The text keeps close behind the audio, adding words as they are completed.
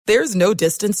There's no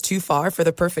distance too far for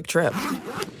the perfect trip.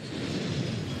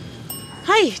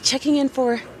 Hi, checking in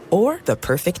for... Or the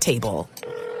perfect table.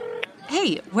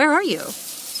 Hey, where are you?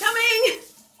 Coming!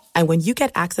 And when you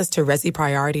get access to Resi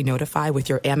Priority Notify with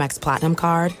your Amex Platinum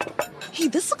card... Hey,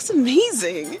 this looks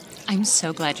amazing. I'm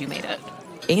so glad you made it.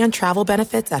 And travel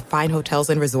benefits at fine hotels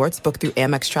and resorts booked through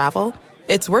Amex Travel,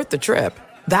 it's worth the trip.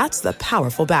 That's the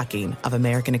powerful backing of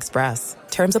American Express.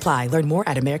 Terms apply. Learn more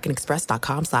at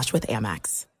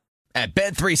americanexpress.com/withAmex. At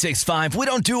Bet365, we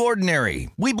don't do ordinary.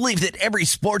 We believe that every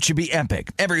sport should be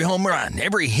epic. Every home run,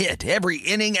 every hit, every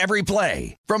inning, every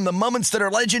play. From the moments that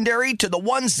are legendary to the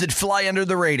ones that fly under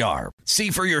the radar. See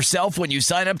for yourself when you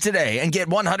sign up today and get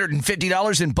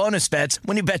 $150 in bonus bets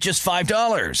when you bet just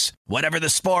 $5. Whatever the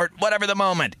sport, whatever the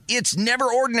moment, it's never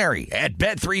ordinary at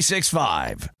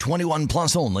Bet365. 21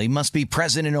 plus only. Must be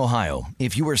present in Ohio.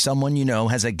 If you or someone you know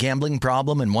has a gambling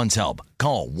problem and wants help,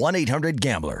 call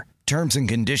 1-800-GAMBLER. Terms and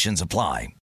conditions apply.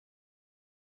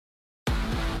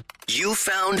 You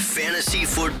found Fantasy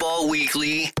Football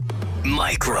Weekly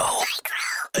Micro.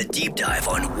 A deep dive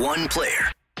on one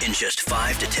player in just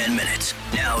 5 to 10 minutes.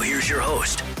 Now here's your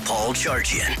host, Paul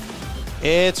Charchian.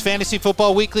 It's Fantasy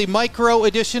Football Weekly Micro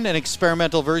Edition, an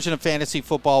experimental version of Fantasy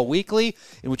Football Weekly,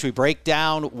 in which we break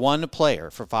down one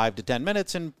player for 5 to 10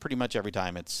 minutes, and pretty much every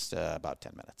time it's about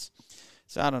 10 minutes.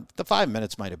 So the 5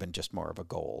 minutes might have been just more of a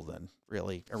goal than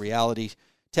really a reality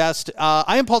test.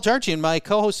 I am Paul Charchi, and my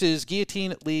co-host is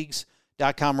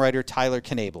GuillotineLeagues.com writer Tyler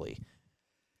Knabely.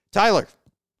 Tyler,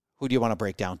 who do you want to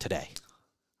break down today?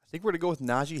 I think we're going to go with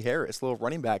Najee Harris, a little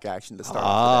running back action to start.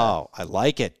 Oh, I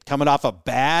like it. Coming off a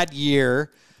bad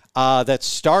year that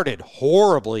started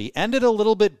horribly, ended a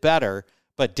little bit better,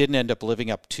 but didn't end up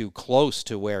living up too close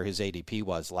to where his ADP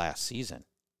was last season.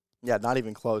 Yeah, not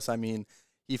even close. I mean,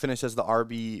 he finished as the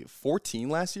RB 14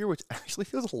 last year, which actually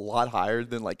feels a lot higher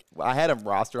than, I had him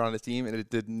rostered on his team, and it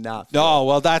did not feel. No,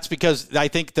 well, that's because I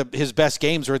think his best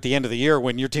games were at the end of the year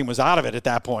when your team was out of it at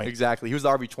that point. Exactly. He was the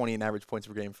RB 20 in average points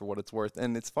per game for what it's worth.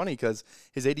 And it's funny because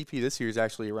his ADP this year is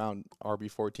actually around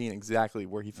RB 14, exactly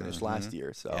where he finished last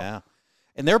year. So yeah.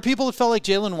 And there are people that felt like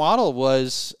Jalen Waddle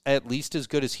was at least as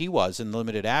good as he was in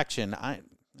limited action. I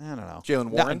don't know.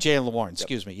 Jalen Warren? Jalen Warren,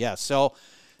 excuse me. Yes. So,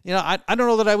 I don't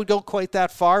know that I would go quite that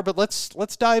far, but let's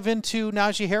dive into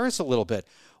Najee Harris a little bit.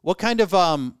 What kind of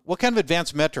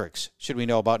advanced metrics should we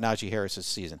know about Najee Harris this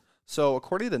season? So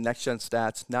according to the Next Gen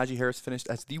Stats, Najee Harris finished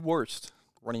as the worst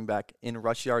running back in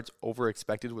rush yards over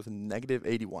expected with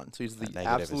 -81. So he's the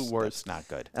absolute worst. That's not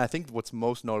good. And I think what's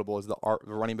most notable is the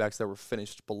running backs that were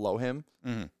finished below him.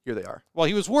 Mm-hmm. Here they are. Well,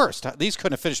 he was worst. These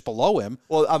couldn't have finished below him.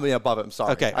 Well, I mean above him.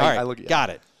 Sorry. Okay. All right.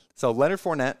 Got it. So Leonard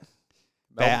Fournette.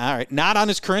 All right, not on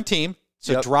his current team,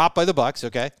 so dropped by the Bucs.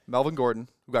 Okay, Melvin Gordon,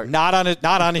 who got not on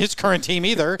his current team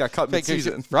either. Got cut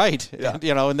mid-season, right? Yeah.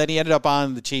 And then he ended up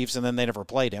on the Chiefs, and then they never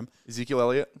played him. Ezekiel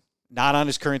Elliott, not on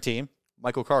his current team.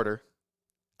 Michael Carter,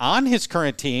 on his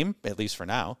current team, at least for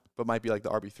now, but might be like the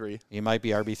RB3. He might be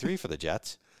RB3 for the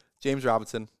Jets. James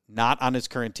Robinson, not on his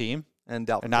current team. And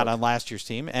Dalvin not Cook. On last year's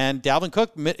team. And Dalvin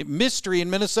Cook, mystery in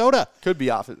Minnesota. Could be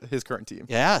off his current team.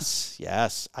 Yes.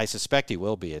 I suspect he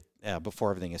will be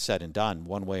before everything is said and done,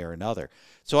 one way or another.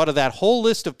 So out of that whole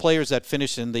list of players that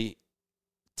finished in the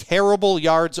terrible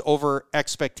yards over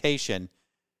expectation,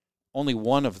 only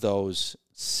one of those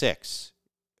 6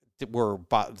 were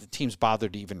the teams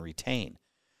bothered to even retain.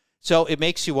 So it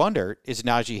makes you wonder, is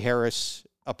Najee Harris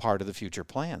a part of the future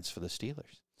plans for the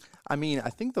Steelers? I mean, I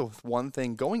think the one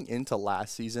thing going into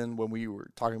last season when we were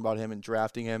talking about him and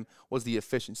drafting him was the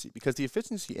efficiency. Because the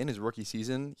efficiency in his rookie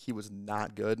season, he was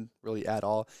not good really at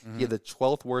all. Mm-hmm. He had the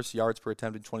 12th worst yards per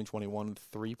attempt in 2021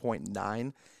 with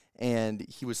 3.9. And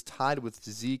he was tied with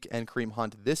Zeke and Kareem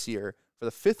Hunt this year for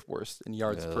the 5th worst in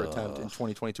yards per attempt in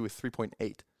 2022 with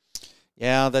 3.8.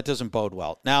 Yeah, that doesn't bode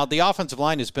well. Now, the offensive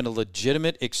line has been a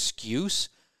legitimate excuse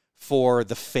for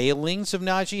the failings of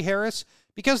Najee Harris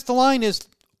because the line is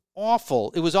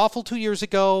awful. It was awful 2 years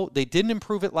ago. They didn't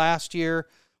improve it last year.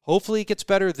 Hopefully it gets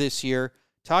better this year.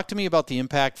 Talk to me about the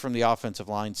impact from the offensive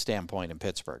line standpoint in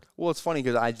Pittsburgh. Well, it's funny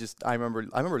because I remember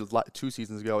 2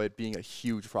 seasons ago it being a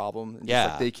huge problem. And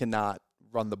yeah, they cannot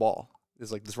run the ball.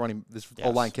 It's like this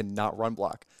O-line cannot run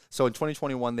block. So in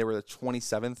 2021 they were the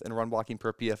 27th in run blocking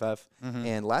per PFF,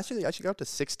 and last year they actually got up to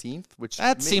 16th, which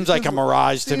seems like a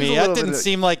mirage to me. That didn't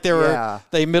seem like they were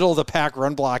the middle of the pack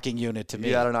run blocking unit to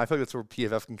me. Yeah, I don't know. I feel like that's where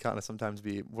PFF can kind of sometimes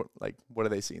be what are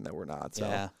they seeing that we're not?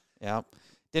 So. Yeah.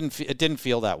 It didn't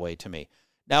feel that way to me.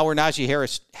 Now where Najee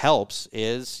Harris helps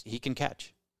is he can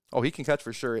catch. Oh, he can catch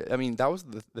for sure. I mean, that was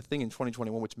the thing in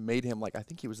 2021, which made him I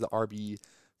think he was the RB5,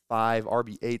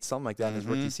 RB8, something like that in his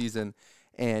rookie season.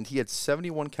 and he had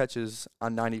 71 catches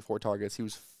on 94 targets. He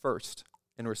was first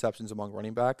in receptions among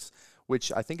running backs,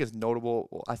 which I think is notable.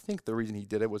 Well, I think the reason he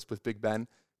did it was with Big Ben.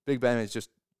 Big Ben is just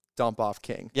dump-off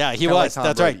king. Yeah, he was.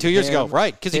 That's right. 2 years ago.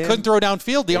 Right, because he couldn't throw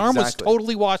downfield. The arm was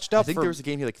totally washed up. I think there was a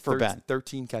game he had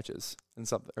 13 catches and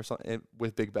something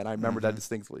with Big Ben. I remember that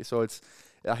distinctly. So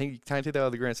I think you kind of take that out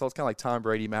of the grain. So it's kind of like Tom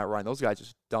Brady, Matt Ryan. Those guys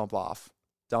just dump off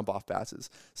passes.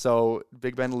 So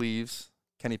Big Ben leaves.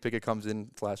 Kenny Pickett comes in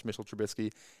 / Mitchell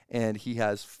Trubisky, and he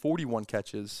has 41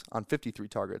 catches on 53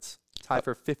 targets. Tied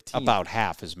for 15th. About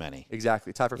half as many.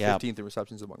 Exactly. Tied for 15th in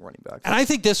receptions among running backs. And I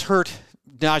think this hurt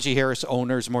Najee Harris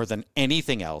owners more than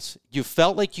anything else. You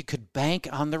felt like you could bank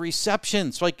on the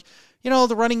receptions. Like,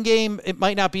 the running game, it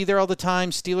might not be there all the time.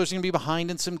 Steelers are going to be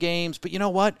behind in some games. But you know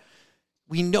what?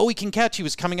 We know he can catch. He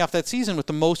was coming off that season with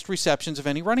the most receptions of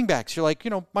any running backs. You're like,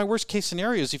 my worst case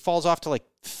scenario is he falls off to like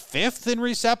 5th in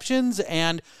receptions,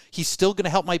 and he's still going to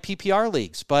help my PPR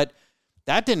leagues. But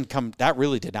that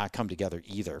really did not come together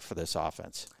either for this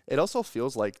offense. It also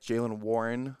feels like Jaylen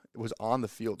Warren was on the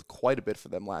field quite a bit for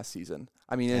them last season.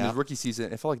 I mean, in his rookie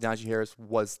season, it felt like Najee Harris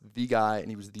was the guy, and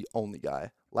he was the only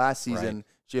guy. Last season,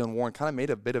 Jaylen Warren kind of made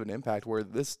a bit of an impact where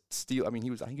this I think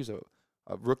he was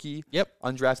a rookie,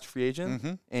 undrafted free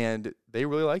agent, and they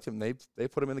really liked him. They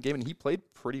put him in the game, and he played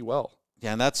pretty well.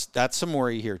 Yeah, and that's some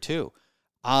worry here too.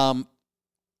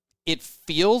 It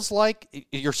feels like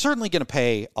you're certainly going to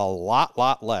pay a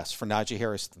lot less for Najee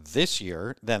Harris this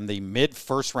year than the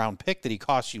mid-first round pick that he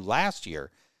cost you last year.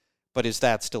 But is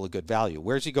that still a good value?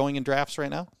 Where's he going in drafts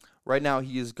right now? Right now,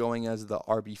 he is going as the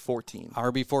RB14.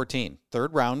 RB14, 3rd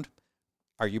round.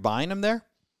 Are you buying him there?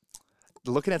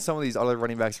 Looking at some of these other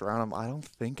running backs around him, I don't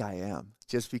think I am.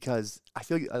 Just because I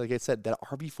feel like I said, that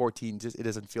RB14, it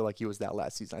doesn't feel like he was that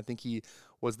last season. I think he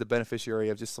was the beneficiary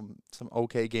of just some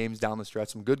okay games down the stretch,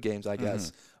 some good games, I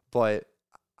guess. But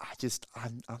I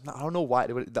don't know why.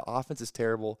 The offense is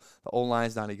terrible. The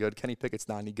O-line's not any good. Kenny Pickett's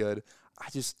not any good.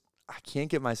 I can't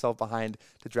get myself behind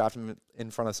to draft him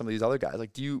in front of some of these other guys.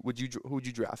 Like, who would you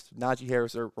draft? Najee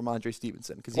Harris or Ramondre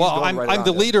Stevenson? Because I'm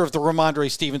the leader of the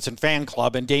Ramondre Stevenson fan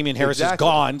club, and Damian Harris is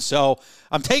gone, so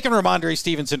I'm taking Ramondre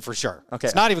Stevenson for sure. Okay,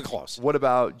 it's not even close. What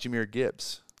about Jahmyr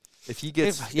Gibbs? If he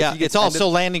gets it's also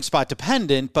landing spot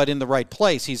dependent, but in the right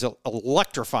place, he's an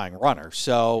electrifying runner.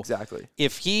 So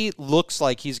if he looks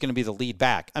like he's going to be the lead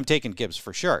back, I'm taking Gibbs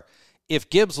for sure. If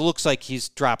Gibbs looks like he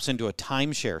drops into a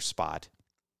timeshare spot,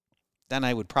 then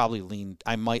I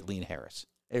might lean Harris.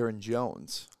 Aaron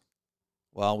Jones.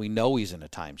 Well, we know he's in a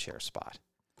timeshare spot.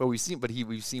 But we've seen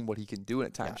what he can do in a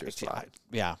timeshare spot.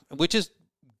 Yeah, which is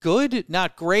good,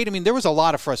 not great. I mean, there was a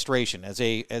lot of frustration as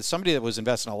somebody that was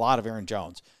investing a lot of Aaron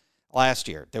Jones last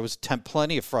year. There was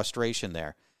plenty of frustration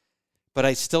there. But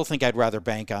I still think I'd rather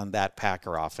bank on that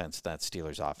Packer offense than that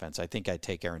Steelers offense. I think I'd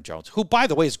take Aaron Jones, who, by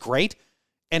the way, is great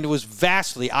and was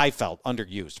vastly, I felt,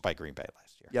 underused by Green Bay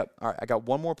last year. Yep. All right. I got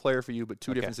one more player for you, but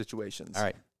two different situations. All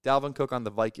right. Dalvin Cook on the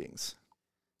Vikings.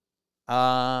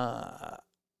 As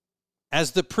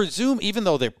the even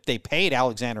though they paid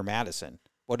Alexander Madison,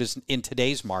 what is in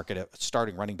today's market a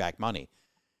starting running back money,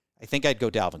 I think I'd go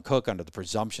Dalvin Cook under the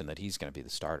presumption that he's going to be the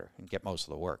starter and get most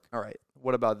of the work. All right.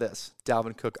 What about this?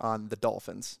 Dalvin Cook on the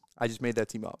Dolphins. I just made that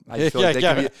team up. I just feel like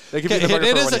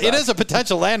it is a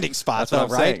potential landing spot, That's though,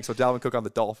 what I'm saying. So Dalvin Cook on the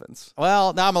Dolphins.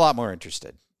 Well, now I'm a lot more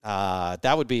interested.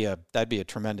 That'd be a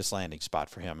tremendous landing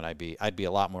spot for him, and I'd be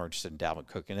a lot more interested in Dalvin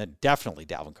Cook, and then definitely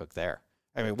Dalvin Cook there.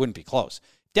 I mean, it wouldn't be close.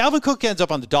 Dalvin Cook ends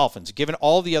up on the Dolphins, given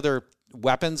all the other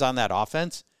weapons on that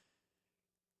offense.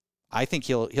 I think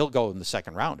he'll go in the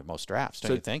second round in most drafts.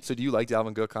 Don't you think? So do you like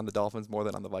Dalvin Cook on the Dolphins more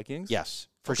than on the Vikings? Yes,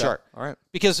 for sure. All right,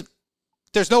 because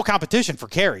there's no competition for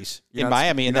carries in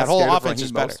Miami, and that whole offense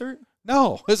is better. Mostert?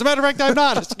 No, as a matter of fact, I'm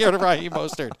not scared of Raheem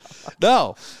Mostert.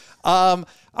 No. All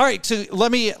right, so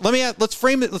let's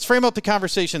frame up the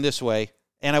conversation this way,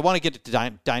 and I want to get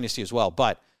to Dynasty as well,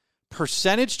 but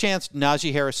percentage chance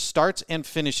Najee Harris starts and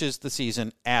finishes the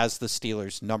season as the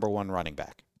Steelers' #1 running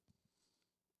back.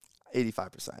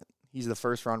 85%. He's the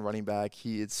first-round running back.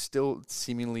 He is still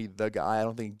seemingly the guy. I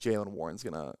don't think Jaylen Warren's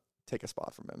going to take a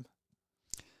spot from him.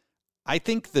 I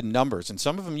think the numbers, and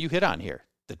some of them you hit on here,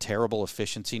 the terrible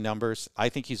efficiency numbers, I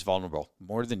think he's vulnerable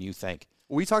more than you think.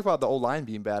 We talked about the O-line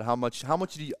being bad. How much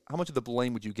of the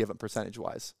blame would you give him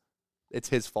percentage-wise? It's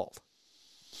his fault.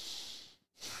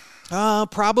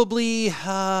 Probably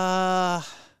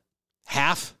half.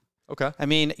 Okay. I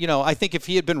mean, I think if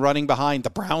he had been running behind the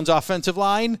Browns' offensive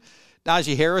line,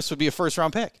 Najee Harris would be a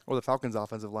first-round pick. Or the Falcons'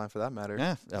 offensive line, for that matter.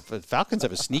 Yeah, the Falcons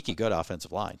have a sneaky good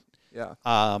offensive line. Yeah.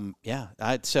 I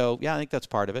think that's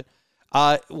part of it.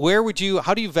 How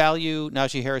do you value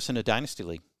Najee Harris in a dynasty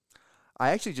league? I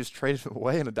actually just traded him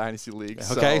away in a dynasty league.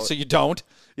 Okay, so you don't.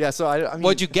 Yeah, so I mean,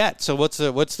 what'd you get? So what's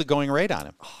the going rate on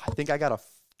him? I think I got a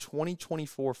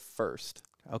 2024 first.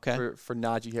 Okay. For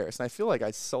Najee Harris. And I feel like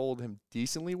I sold him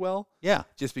decently well. Yeah.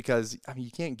 Just because, I mean,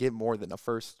 you can't get more than a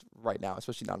first right now,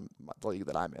 especially not in the league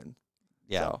that I'm in.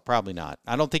 Yeah, so. Probably not.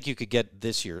 I don't think you could get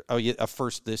this year. Oh, a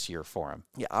first this year for him.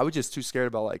 Yeah, I was just too scared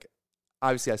about, like,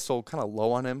 obviously I sold kind of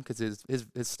low on him because his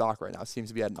stock right now seems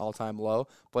to be at an all-time low.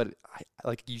 But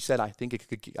like you said, I think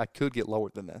I could get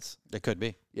lower than this. It could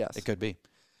be. Yes. It could be.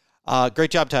 Great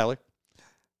job, Tyler.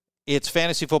 It's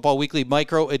Fantasy Football Weekly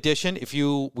Micro Edition. If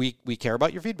we care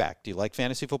about your feedback. Do you like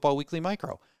Fantasy Football Weekly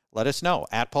Micro? Let us know.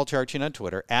 At Paul Charchian on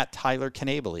Twitter. At Tyler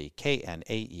Knaebele.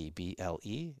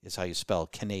 Knaeble is how you spell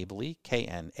Knaebele.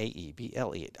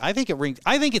 Knaeble.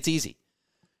 I think it's easy.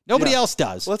 Nobody else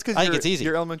does. Well, that's because I think it's easy.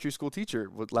 Your elementary school teacher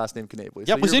with last name Knaebele.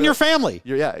 Yeah, so was in your family.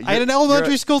 I had an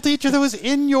elementary school teacher that was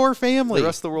in your family. The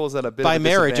rest of the world is at a bit by of a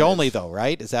marriage only, though,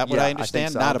 right? Is that what I I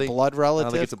understand? think so. Not a blood relative. I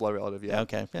don't think it's a blood relative. Yeah.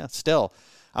 Okay. Yeah. Still,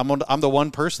 I'm the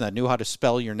one person that knew how to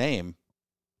spell your name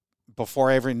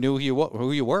before I ever knew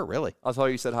who you were. Really. I'll tell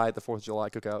you said hi at the 4th of July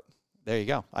cookout. There you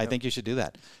go. I think you should do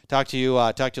that. Talk to you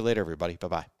later, everybody. Bye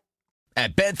bye.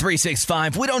 At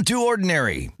Bet365, we don't do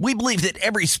ordinary. We believe that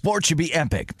every sport should be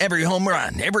epic. Every home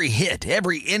run, every hit,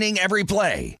 every inning, every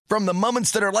play. From the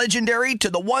moments that are legendary to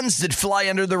the ones that fly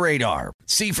under the radar.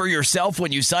 See for yourself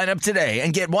when you sign up today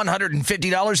and get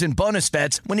 $150 in bonus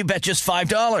bets when you bet just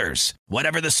 $5.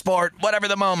 Whatever the sport, whatever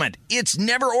the moment, it's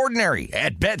never ordinary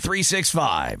at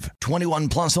Bet365. 21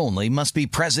 plus only. Must be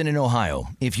present in Ohio.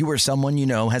 If you or someone you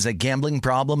know has a gambling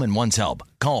problem and wants help,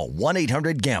 call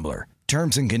 1-800-GAMBLER.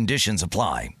 Terms and conditions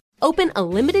apply. Open a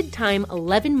limited-time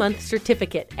 11-month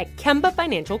certificate at Kemba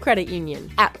Financial Credit Union.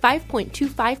 At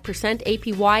 5.25%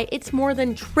 APY, it's more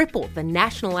than triple the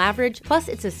national average, plus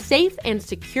it's a safe and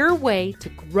secure way to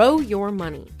grow your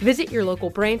money. Visit your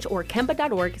local branch or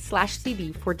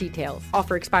kemba.org/CD for details.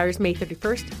 Offer expires May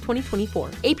 31st, 2024.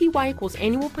 APY equals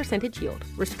annual percentage yield.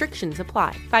 Restrictions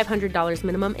apply. $500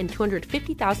 minimum and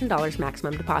 $250,000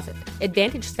 maximum deposit.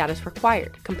 Advantage status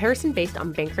required. Comparison based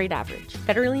on bank rate average.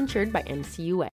 Federally insured by NCUA.